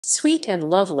Sweet and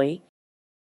Lovely.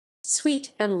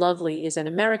 Sweet and Lovely is an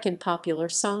American popular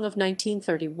song of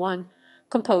 1931,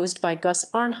 composed by Gus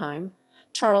Arnheim,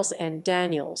 Charles N.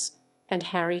 Daniels, and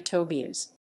Harry Tobias.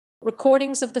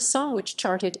 Recordings of the song which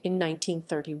charted in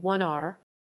 1931 are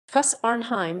Gus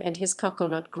Arnheim and his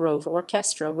Cocoanut Grove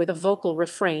Orchestra with a vocal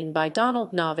refrain by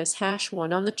Donald Novis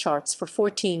 #1 on the charts for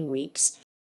 14 weeks,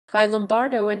 by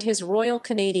Lombardo and his Royal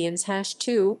Canadians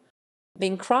 #2,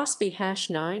 Bing Crosby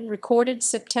 #9 recorded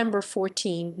September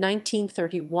 14,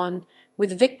 1931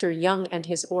 with Victor Young and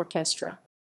his orchestra.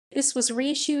 This was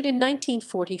reissued in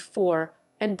 1944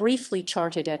 and briefly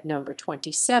charted at number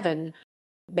 27.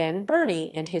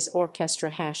 Bernie and his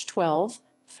orchestra #12.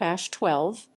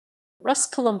 Russ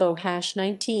Columbo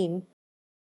 #19.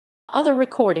 Other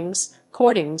recordings,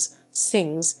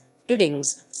 sings,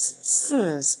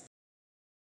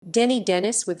 Denny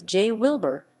Dennis with J.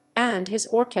 Wilbur and his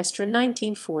orchestra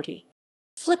 1940.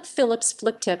 Flip Phillips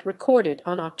Fliptet recorded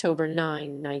on October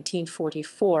 9,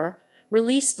 1944,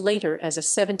 released later as a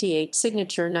 78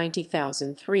 signature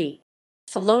 90,003.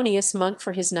 Thelonious Monk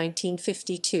for his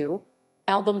 1952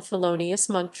 album Thelonious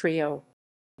Monk Trio.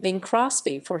 Bing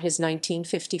Crosby for his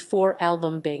 1954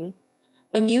 album Bing,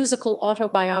 a musical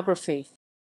autobiography.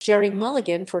 Jerry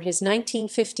Mulligan for his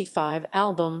 1955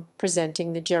 album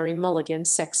Presenting the Jerry Mulligan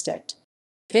Sextet.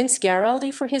 Vince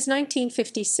Guaraldi for his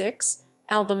 1956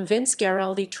 album Vince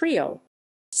Guaraldi Trio.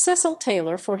 Cecil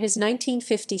Taylor for his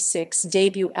 1956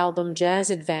 debut album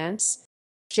Jazz Advance.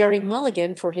 Jerry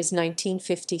Mulligan for his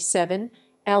 1957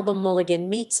 album Mulligan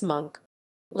Meets Monk.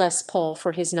 Les Paul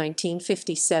for his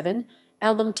 1957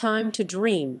 album Time to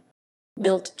Dream.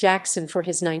 Milt Jackson for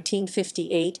his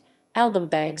 1958 album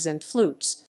Bags and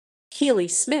Flutes. Keely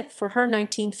Smith for her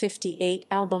 1958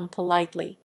 album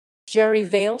Politely. Jerry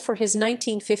Vale for his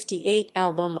 1958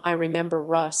 album I Remember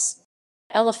Russ.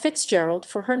 Ella Fitzgerald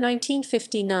for her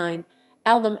 1959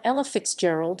 album Ella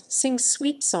Fitzgerald Sings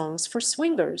Sweet Songs for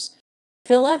Swingers.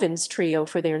 Phil Evans Trio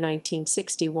for their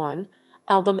 1961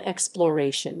 album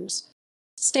Explorations.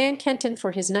 Stan Kenton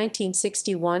for his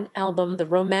 1961 album The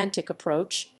Romantic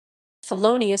Approach.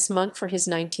 Thelonious Monk for his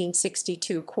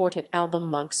 1962 quartet album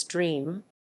Monk's Dream.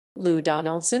 Lou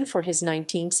Donaldson for his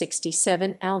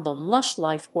 1967 album Lush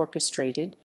Life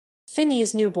Orchestrated.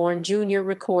 Phineas Newborn Jr.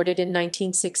 recorded in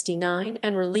 1969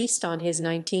 and released on his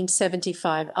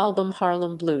 1975 album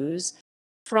Harlem Blues.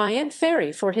 Brian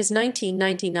Ferry for his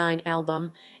 1999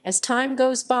 album As Time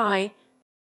Goes By.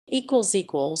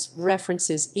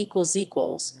 References